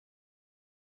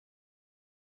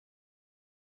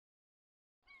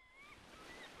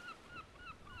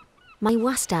Mae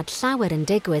wastad llawer yn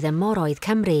digwydd ym moroedd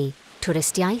Cymru,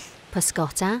 twristiaeth,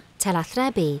 pysgota,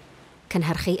 telathrebu,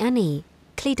 cynhyrchu ynni,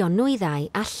 cludo nwyddau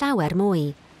a llawer mwy,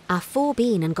 a phob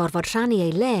un yn gorfod rhannu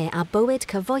ei le a bywyd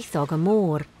cyfoethog y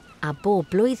môr, a bob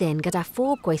blwyddyn gyda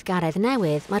phob gweithgaredd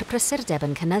newydd mae'r prysurdeb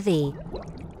yn cynyddu.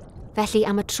 Felly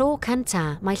am y tro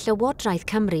cyntaf mae Llywodraeth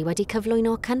Cymru wedi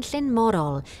cyflwyno Cynllun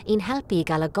Morol i'n helpu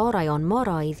gael y gorau o'n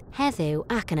moroedd heddiw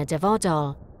ac yn y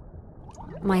dyfodol.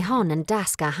 Mae hon yn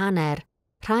dasg a hanner,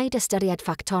 rhaid ystyried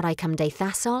ffactorau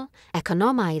cymdeithasol,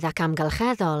 economaidd ac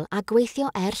amgylcheddol a gweithio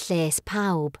lles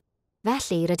pawb.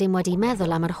 Felly rydym wedi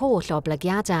meddwl am yr holl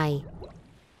oblygiadau.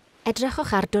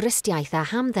 Edrychwch ar dwristiaeth a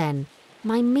hamdden.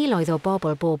 Mae miloedd o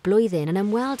bobl bob blwyddyn yn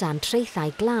ymweld â'n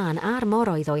traethau glân a'r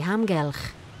moroedd o'i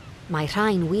hamgylch. Mae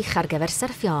rhai'n wych ar gyfer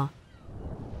syrffio,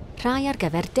 rhai ar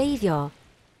gyfer deifio,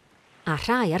 a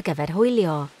rhai ar gyfer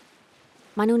hwylio.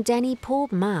 Maen nhw'n denu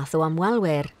pob math o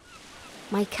ymwelwyr.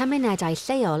 Mae cymunedau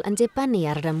lleol yn dibynnu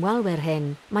ar yr ymwelwyr hyn.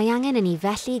 Mae angen i ni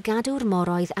felly gadw'r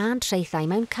moroedd a'n traethau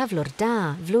mewn cyflwr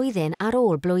da, flwyddyn ar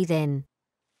ôl blwyddyn.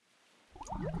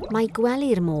 Mae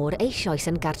gwely'r môr eisoes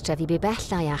yn gartref i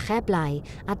bibellau a cheblau,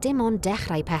 a dim ond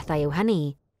dechrau pethau yw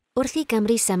hynny. Wrth i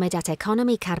Gymru symud at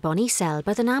economi carbon isel,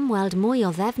 bydd yn amweld mwy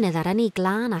o ddefnydd ar ynni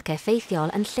glân ac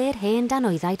effeithiol yn lle'r hen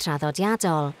danwyddau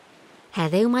traddodiadol.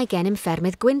 Heddiw mae gennym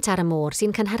ffermydd gwynt ar y môr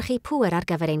sy'n cynhyrchu pŵer ar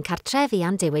gyfer ein cartrefi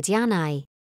a'n diwydiannau.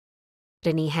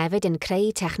 Rydyn ni hefyd yn creu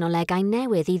technolegau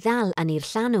newydd i ddal ynni'r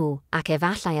llanw, ac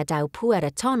efallai a daw pŵer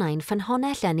y tonnau'n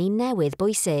ffynhonnell ynni newydd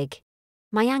bwysig.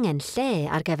 Mae angen lle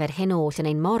ar gyfer hyn oll yn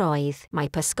ein moroedd,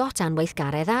 mae pysgota'n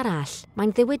weithgaredd arall,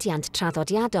 mae'n ddiwydiant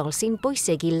traddodiadol sy'n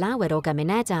bwysig i lawer o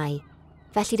gymunedau.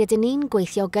 Felly rydyn ni'n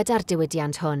gweithio gyda'r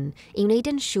diwydiant hwn i wneud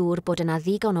yn siŵr bod yna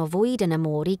ddigon o fwyd yn y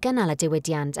môr i gynnal y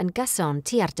diwydiant yn gyson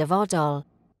tua'r dyfodol.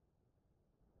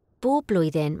 Bob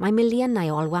blwyddyn mae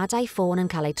miliynau o alwadau ffôn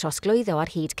yn cael eu trosglwyddo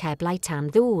ar hyd ceblau tan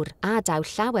ddŵr a daw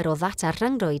llawer o ddata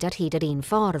rhyngrwyd ar hyd yr un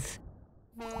ffordd.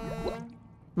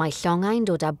 Mae llongau'n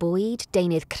dod â bwyd,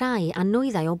 deunydd crau a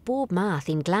nwyddau o bob math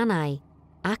i'n glannau,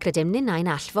 ac rydym ninnau'n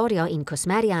allforio i'n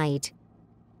cwsmeriaid.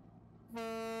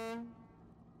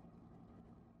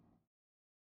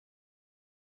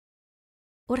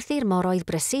 Wrth i'r moroedd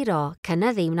brysuro,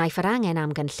 cynyddu wnaeth yr angen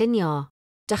am gynllunio.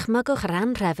 Dychmygwch yr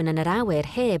anhrefn yn yr awyr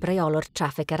heb reolwr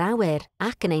traffig yr awyr,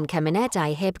 ac yn ein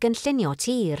cymunedau heb gynllunio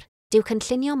tir. Dyw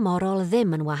cynllunio morol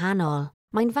ddim yn wahanol.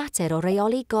 Mae'n fater o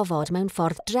reoli gofod mewn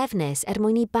ffordd drefnus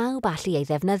mwyn i bawb allu ei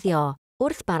ddefnyddio.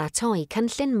 Wrth baratoi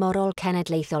Cynllun Morol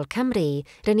Cenedlaethol Cymru,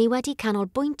 rydyn ni wedi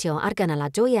canolbwyntio ar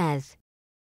gynaliadwyedd.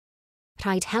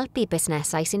 Rhaid helpu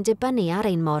busnesau sy'n dibynnu ar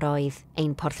ein moroedd,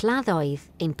 ein porthladdoedd,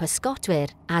 ein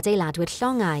pysgotwyr, adeiladwyr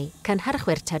llongau,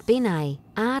 cynhyrchwyr turbinau,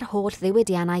 a'r holl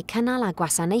ddiwydiannau cynnal a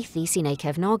gwasanaethu sy'n ei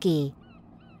cefnogi.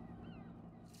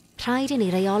 Rhaid i ni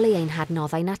reoli ein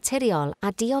hadnoddau naturiol a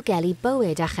diogelu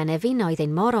bywyd a chynefinoedd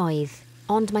ein moroedd,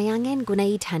 ond mae angen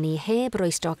gwneud hynny heb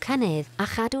rwystro cynnydd a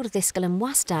chadw'r ddisgyl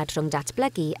ymwastad rhwng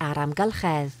datblygu a'r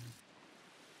amgylchedd.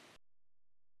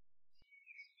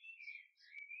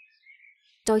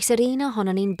 Does yr un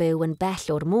ohonon ni'n byw yn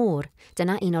bell o'r môr,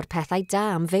 dyna un o'r pethau da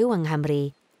am fyw yng Nghymru.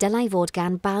 Dylai fod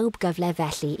gan bawb gyfle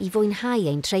felly i fwynhau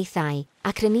ein traethau,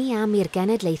 ac rydyn ni am i'r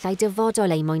genedlaethau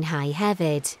dyfodol ei mwynhau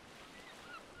hefyd.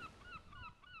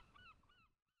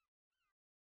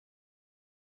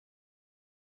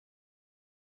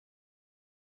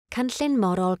 Cynllun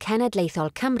Morol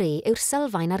Cenedlaethol Cymru yw'r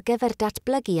sylfaen ar gyfer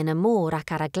datblygu yn y môr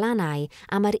ac ar y glannau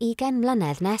am yr 20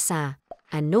 mlynedd nesaf.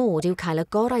 Y nod yw cael y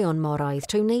gorau o'n moroedd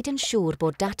trwy wneud yn siŵr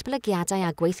bod datblygiadau a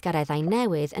gweithgareddau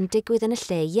newydd yn digwydd yn y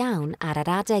lle iawn ar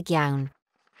yr adeg iawn.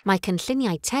 Mae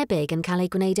cynlluniau tebyg yn cael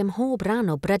eu gwneud ym mhob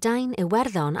ran o Brydain,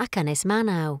 Iwerddon ac Ynys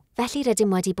Manaw. Felly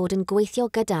rydym wedi bod yn gweithio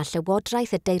gyda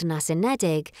Llywodraeth y Deyrnas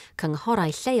Unedig,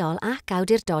 cynghorau lleol ac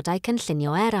awdurdodau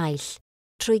cynllunio eraill.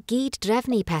 Trwy gyd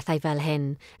drefnu pethau fel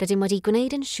hyn, rydym wedi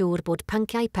gwneud yn siŵr bod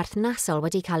pynciau perthnasol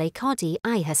wedi cael eu codi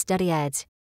a'u hystyried.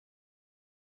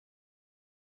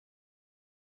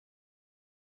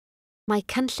 Mae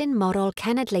Cynllun Morol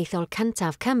Cenedlaethol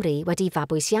cyntaf Cymru wedi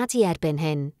fabwysiadu erbyn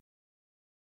hyn.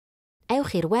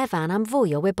 Ewch i'r wefan am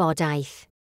fwy o wybodaeth.